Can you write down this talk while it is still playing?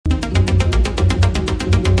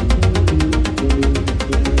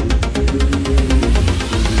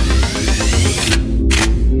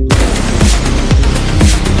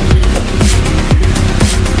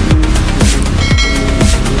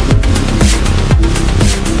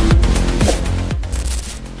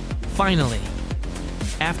Finally,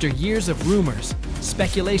 after years of rumors,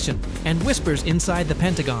 speculation, and whispers inside the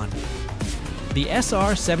Pentagon, the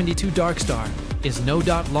SR-72 Darkstar is no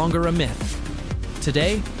doubt longer a myth.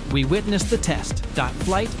 Today, we witness the test,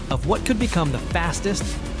 flight of what could become the fastest,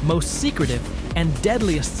 most secretive, and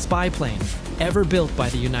deadliest spy plane ever built by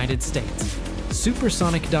the United States.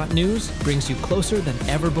 Supersonic.news brings you closer than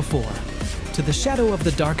ever before to the shadow of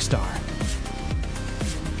the Darkstar.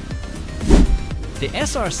 The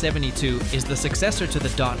SR-72 is the successor to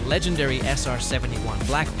the legendary SR-71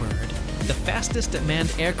 Blackbird, the fastest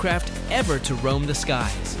manned aircraft ever to roam the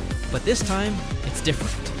skies. But this time, it's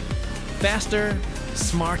different. Faster,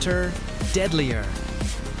 smarter, deadlier.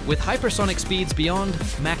 With hypersonic speeds beyond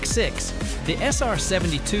Mach 6, the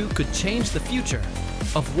SR-72 could change the future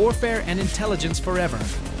of warfare and intelligence forever.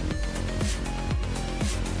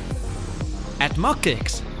 At Mach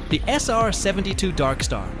 6, the SR-72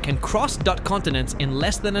 Darkstar can cross continents in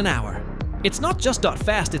less than an hour. It's not just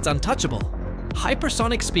fast, it's untouchable.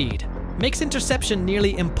 Hypersonic speed makes interception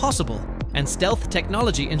nearly impossible, and stealth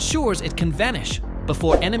technology ensures it can vanish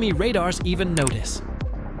before enemy radars even notice.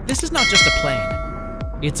 This is not just a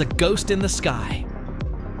plane, it's a ghost in the sky.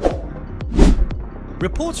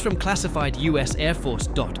 Reports from classified US Air Force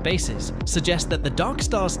bases suggest that the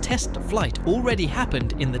Darkstar's test flight already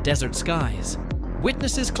happened in the desert skies.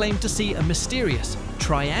 Witnesses claim to see a mysterious,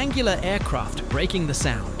 triangular aircraft breaking the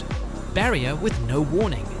sound barrier with no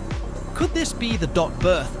warning. Could this be the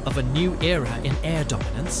birth of a new era in air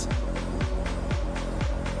dominance?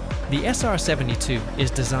 The SR-72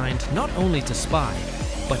 is designed not only to spy,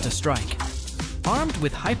 but to strike. Armed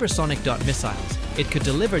with hypersonic missiles, it could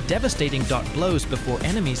deliver devastating blows before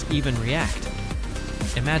enemies even react.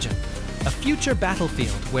 Imagine a future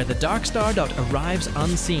battlefield where the Darkstar arrives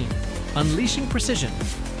unseen, unleashing precision,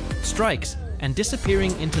 strikes, and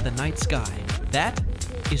disappearing into the night sky. That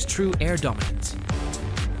is true air dominance.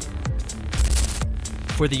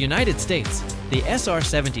 For the United States, the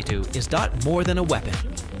SR-72 is more than a weapon.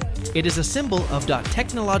 It is a symbol of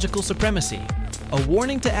technological supremacy, a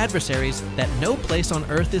warning to adversaries that no place on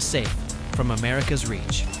Earth is safe from America's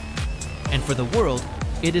reach. And for the world,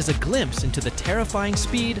 it is a glimpse into the terrifying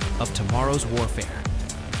speed of tomorrow's warfare.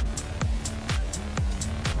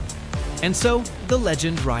 And so, the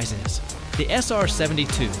legend rises. The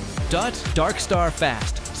SR-72, Darkstar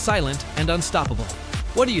fast, silent, and unstoppable.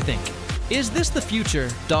 What do you think? Is this the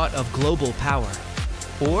future of global power?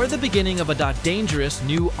 Or the beginning of a dangerous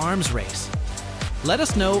new arms race? Let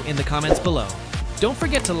us know in the comments below. Don't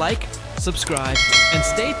forget to like, subscribe, and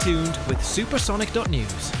stay tuned with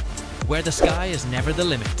Supersonic.news, where the sky is never the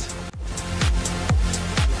limit.